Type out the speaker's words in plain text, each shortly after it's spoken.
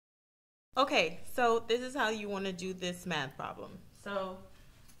Okay, so this is how you want to do this math problem. So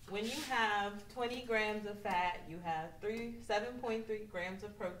when you have 20 grams of fat, you have 7.3 grams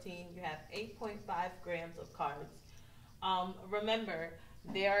of protein, you have 8.5 grams of carbs. Remember,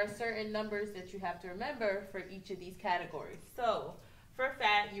 there are certain numbers that you have to remember for each of these categories. So for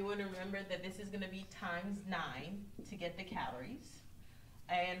fat, you want to remember that this is going to be times 9 to get the calories.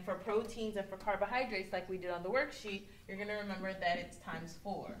 And for proteins and for carbohydrates, like we did on the worksheet, you're going to remember that it's times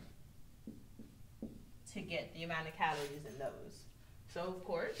 4 to get the amount of calories in those. So of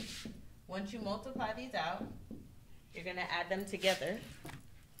course, once you multiply these out, you're going to add them together.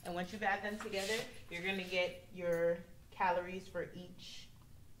 And once you've added them together, you're going to get your calories for each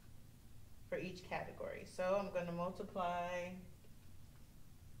category. So I'm going to multiply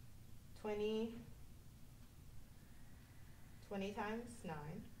 20 times 9.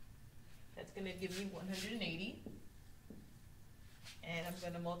 That's going to give me 180. And I'm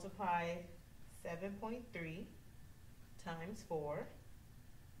going to multiply 7.3 times 4.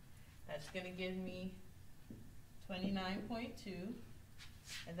 That's going to give me 29.2.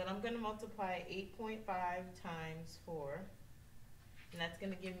 And then I'm going to multiply 8.5 times 4. And that's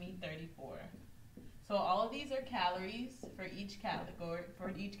going to give me 34. So all of these are calories for each category,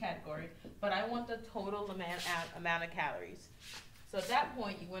 but I want the total amount of calories. So at that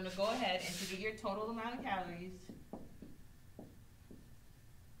point, you want to go ahead and to get your total amount of calories,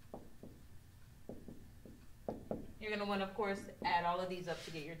 you're going to want to, of course, add all of these up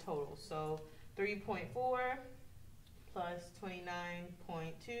to get your total. So 3.4 plus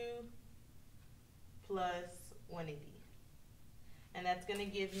 29.2 plus 180. And that's going to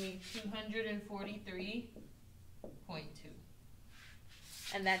give me 243.2.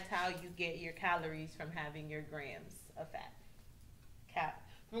 And that's how you get your calories from having your grams of fat.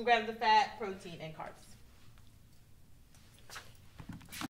 From grams of fat, protein, and carbs.